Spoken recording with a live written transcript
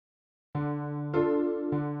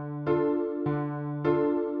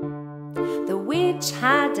witch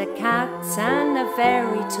had a cat and a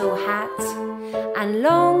very tall hat, and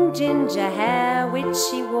long ginger hair which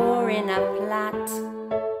she wore in a plait.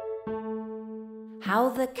 How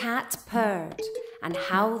the cat purred and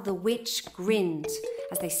how the witch grinned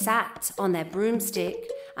as they sat on their broomstick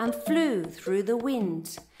and flew through the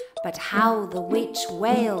wind. But how the witch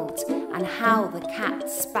wailed and how the cat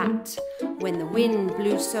spat when the wind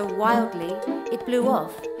blew so wildly it blew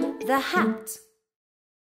off the hat.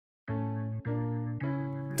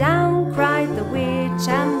 Down cried the witch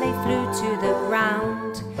and they flew to the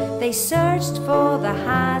ground. They searched for the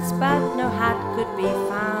hat but no hat could be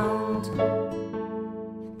found.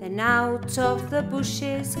 Then out of the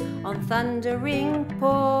bushes on thundering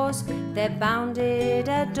paws there bounded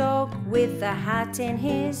a dog with the hat in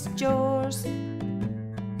his jaws.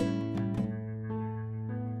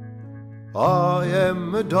 I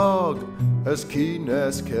am a dog as keen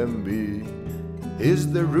as can be.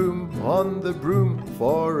 Is there room on the broom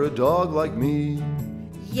for a dog like me?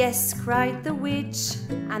 Yes, cried the witch,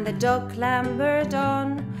 and the dog clambered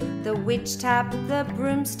on. The witch tapped the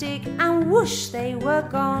broomstick, and whoosh, they were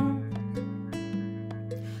gone.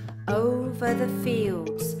 Over the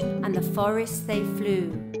fields and the forest they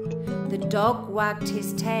flew. The dog wagged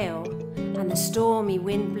his tail, and the stormy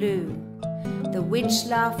wind blew. The witch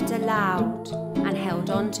laughed aloud, and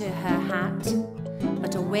held on to her hat,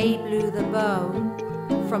 but away blew the bow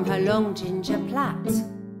from her long ginger plait.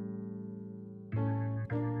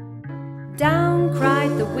 Down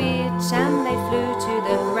cried the witch and they flew to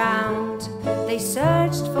the ground. They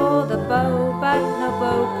searched for the bow but no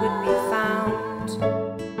bow could be found.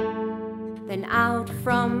 Then out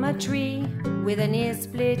from a tree with an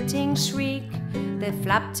ear-splitting shriek there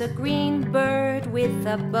flapped a green bird with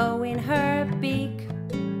a bow in her beak.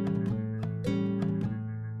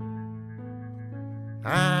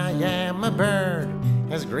 I am a bird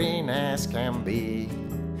as green as can be.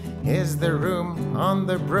 Is there room on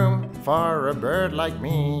the broom for a bird like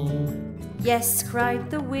me? Yes, cried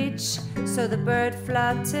the witch, so the bird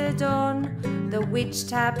fluttered on. The witch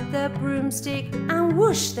tapped the broomstick and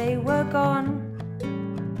whoosh, they were gone.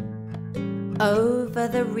 Over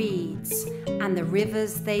the reeds and the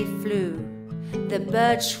rivers they flew. The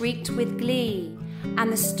bird shrieked with glee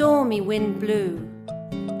and the stormy wind blew.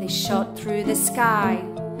 They shot through the sky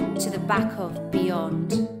to the back of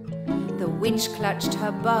beyond. The witch clutched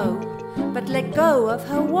her bow, but let go of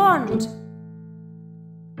her wand.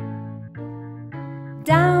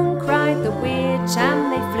 Down cried the witch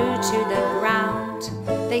and they flew to the ground.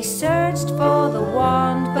 They searched for the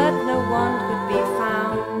wand, but no wand could be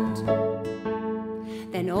found.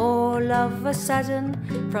 Then all of a sudden,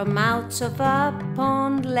 from out of a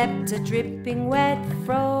pond leapt a dripping wet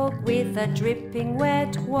frog with a dripping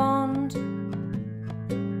wet wand.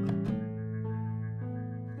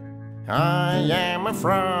 I am a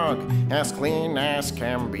frog as clean as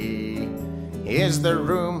can be. Is there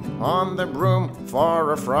room on the broom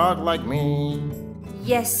for a frog like me?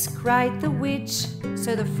 Yes, cried the witch,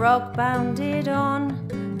 so the frog bounded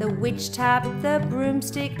on. The witch tapped the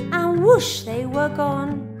broomstick and whoosh, they were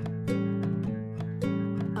gone.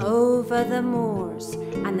 Over the moors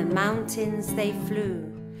and the mountains they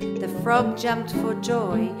flew. The frog jumped for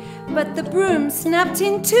joy, but the broom snapped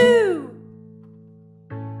in two.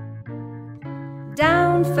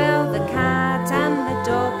 Down fell the cat and the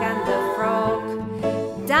dog and the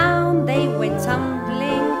frog. Down they went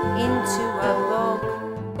tumbling into a bog.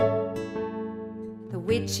 The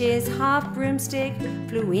witch's half broomstick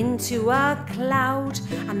flew into a cloud,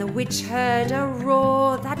 and the witch heard a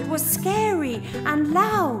roar that was scary and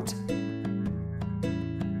loud.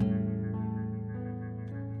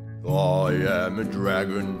 I am a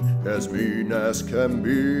dragon as mean as can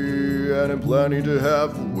be, and I'm planning to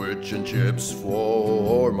have witch and chips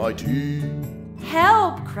for my tea.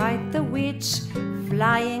 Help! Cried the witch,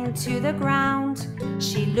 flying to the ground.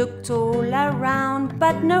 She looked all around,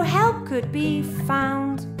 but no help could be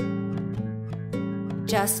found.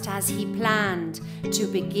 Just as he planned to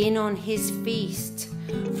begin on his feast,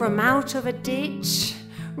 from out of a ditch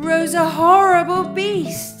rose a horrible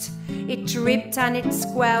beast. It dripped and it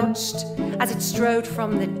squelched as it strode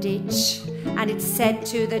from the ditch, and it said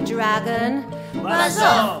to the dragon, "Buzz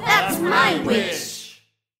off, that's my wish."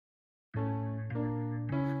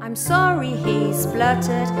 I'm sorry, he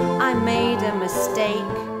spluttered, I made a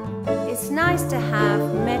mistake. It's nice to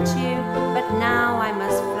have met you, but now I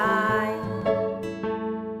must fly.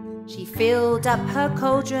 She filled up her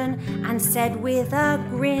cauldron and said with a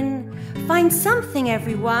grin, "Find something,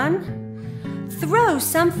 everyone. Throw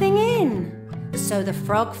something in." So the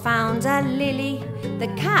frog found a lily, the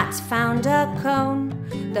cat found a cone,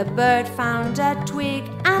 the bird found a twig,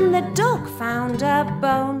 and the dog found a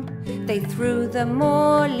bone. They threw them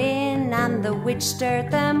all in, and the witch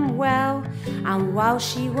stirred them well, and while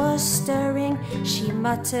she was stirring, she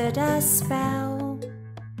muttered a spell.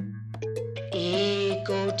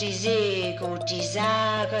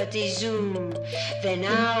 Zoom. Then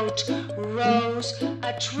out rose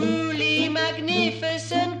a truly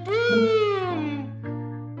magnificent broom,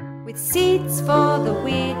 with seats for the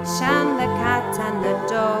witch and the cat and the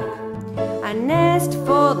dog, a nest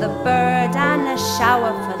for the bird and a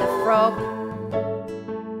shower for the frog.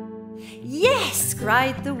 Yes,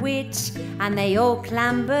 cried the witch, and they all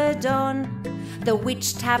clambered on. The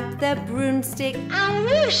witch tapped the broomstick, and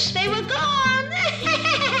whoosh, they were gone.